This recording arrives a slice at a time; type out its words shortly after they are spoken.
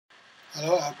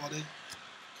Hello everybody.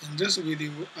 In this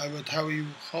video, I will tell you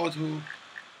how to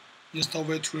install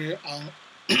V2ray on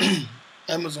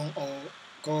Amazon or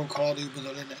Google Cloud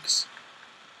Ubuntu Linux.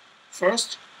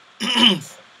 First,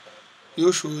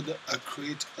 you should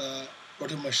create a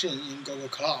virtual machine in Google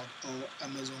Cloud or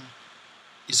Amazon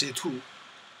EC2,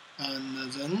 and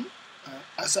then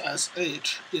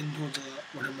SSH into the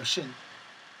virtual machine.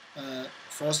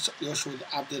 First, you should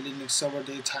update Linux server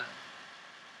daytime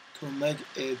to make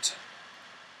it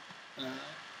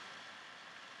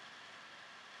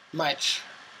match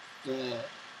the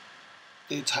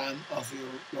daytime of your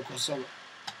local server.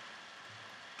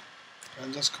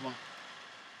 Run this command.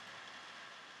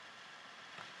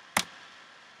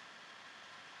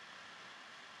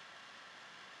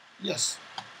 Yes,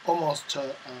 almost.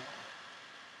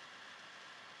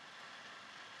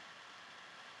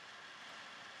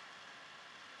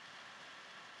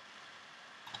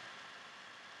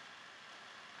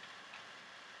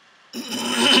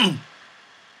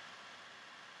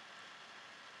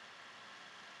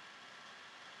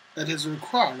 It is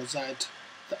required that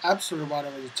the absolute value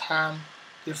of the time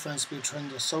difference between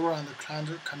the server and the client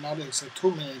cannot exceed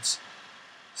 2 minutes.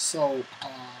 So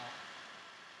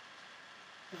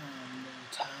the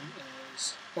time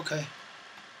is okay.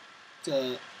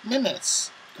 The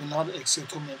minutes do not exceed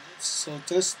 2 minutes, so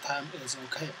this time is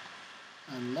okay.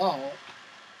 And now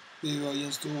we will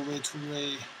install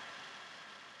V2ray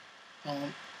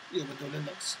on Ubuntu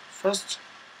Linux. First,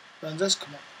 run this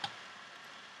command.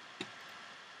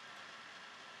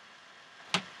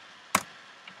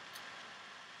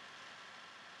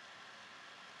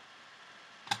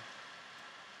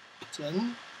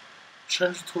 Then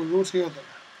change to root user.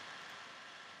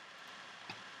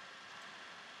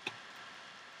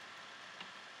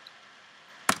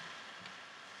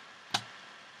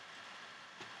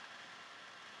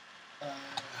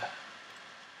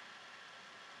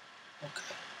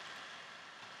 Okay.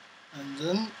 And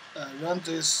then run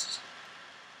this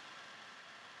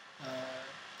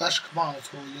bash command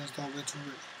to install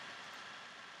V2ray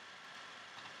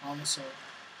on the server.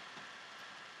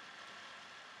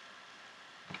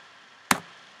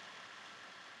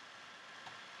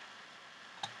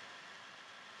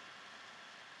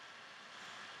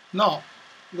 Now,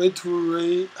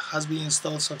 V2ray has been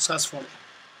installed successfully.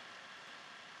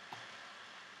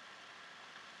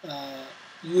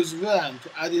 Use VM to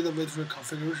edit the V2ray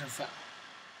configuration file.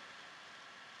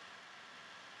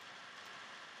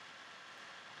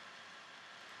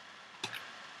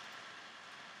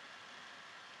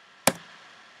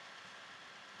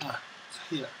 It's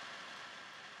here.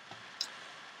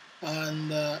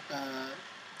 And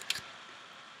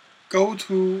go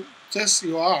to this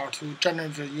URL to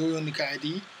generate your unique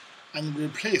ID and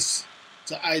replace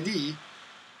the ID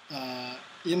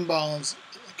inbound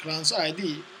client's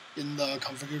ID in the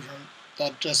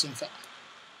configuration.json file.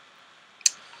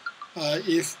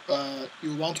 If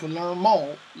you want to learn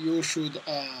more, you should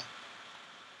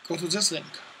go to this link,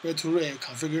 V2ray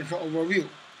configuration overview,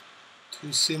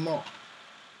 to see more.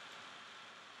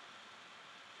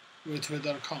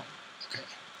 V2ray.com. Okay.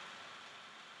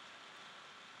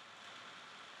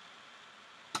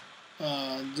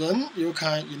 Then you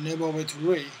can enable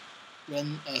V2ray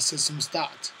when a system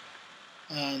starts.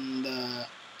 And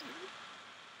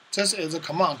this is a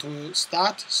command to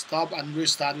start, stop, and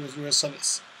restart V2ray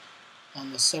service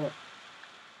on the server.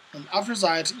 And after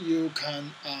that, you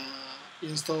can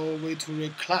install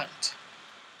V2ray client.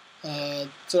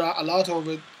 There are a lot of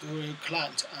V2ray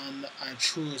clients, and I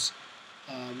choose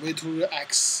V2ray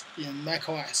X in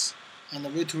macOS and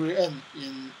V2ray N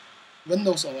in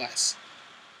Windows OS.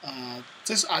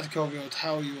 This article will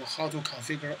tell you how to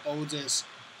configure all these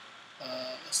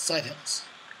settings.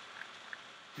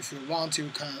 If you want, you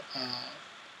can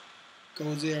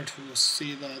go there to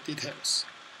see the details.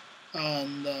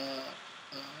 And the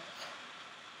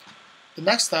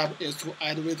next step is to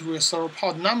add V2ray server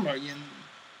port number in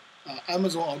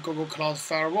Amazon or Google Cloud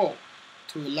Firewall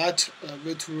to let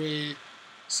V2ray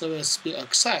service be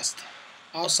accessed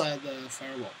outside the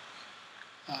firewall.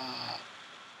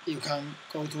 You can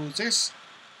go to this,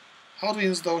 how to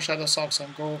install Shadowsocks on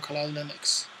Google Cloud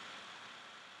Linux.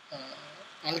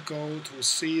 I'll go to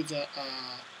see the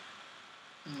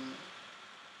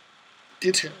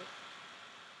detail.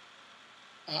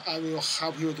 I will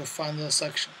help you to find the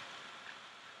section.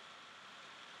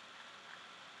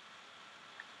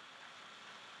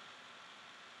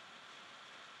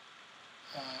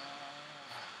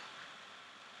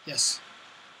 Yes,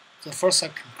 the first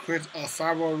section, create a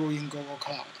firewall rule in Google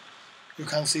Cloud. You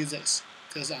can see this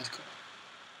article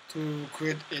to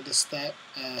create it step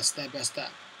by step.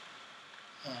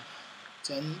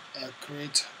 then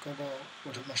create Google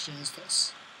virtual machine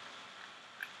instance.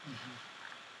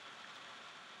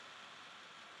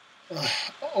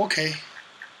 Okay,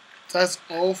 that's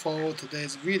all for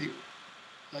today's video.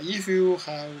 If you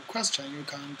have a question, you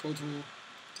can go to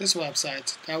this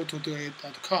website,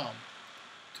 V2ray.com,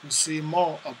 to see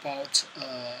more about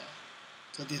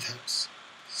the details.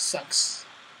 Thanks.